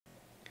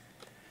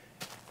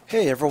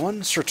Hey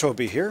everyone, Sir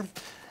Toby here.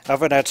 I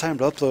haven't had time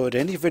to upload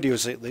any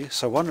videos lately,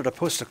 so I wanted to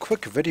post a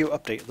quick video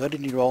update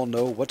letting you all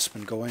know what's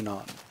been going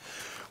on.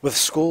 With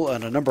school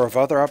and a number of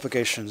other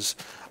obligations,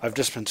 I've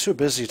just been too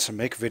busy to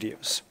make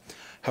videos.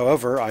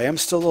 However, I am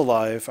still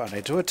alive, and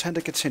I do intend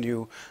to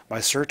continue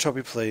my Sir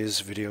Toby Plays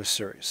video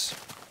series.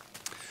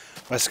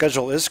 My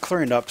schedule is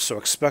clearing up, so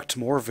expect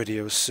more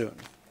videos soon.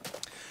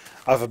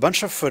 I have a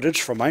bunch of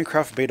footage from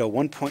Minecraft Beta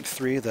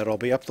 1.3 that I'll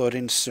be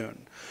uploading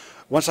soon.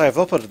 Once I have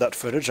uploaded that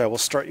footage, I will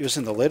start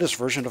using the latest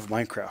version of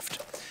Minecraft.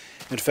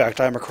 In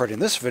fact, I am recording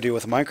this video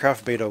with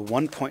Minecraft Beta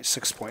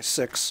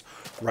 1.6.6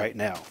 right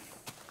now.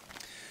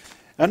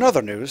 In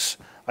other news,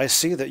 I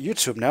see that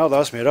YouTube now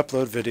allows me to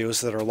upload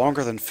videos that are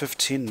longer than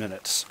 15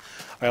 minutes.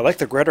 I like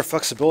the greater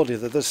flexibility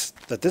that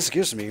this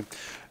gives me,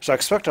 so I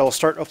expect I will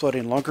start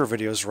uploading longer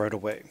videos right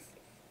away.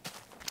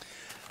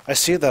 I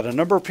see that a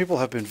number of people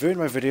have been viewing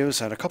my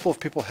videos and a couple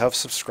of people have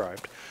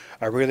subscribed.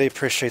 I really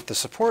appreciate the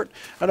support,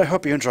 and I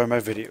hope you enjoy my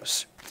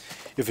videos.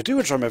 If you do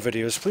enjoy my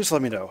videos, please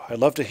let me know. I'd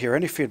love to hear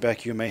any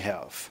feedback you may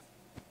have.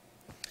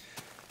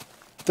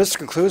 This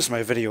concludes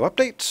my video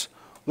update.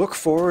 Look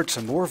forward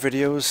to more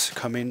videos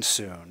coming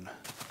soon.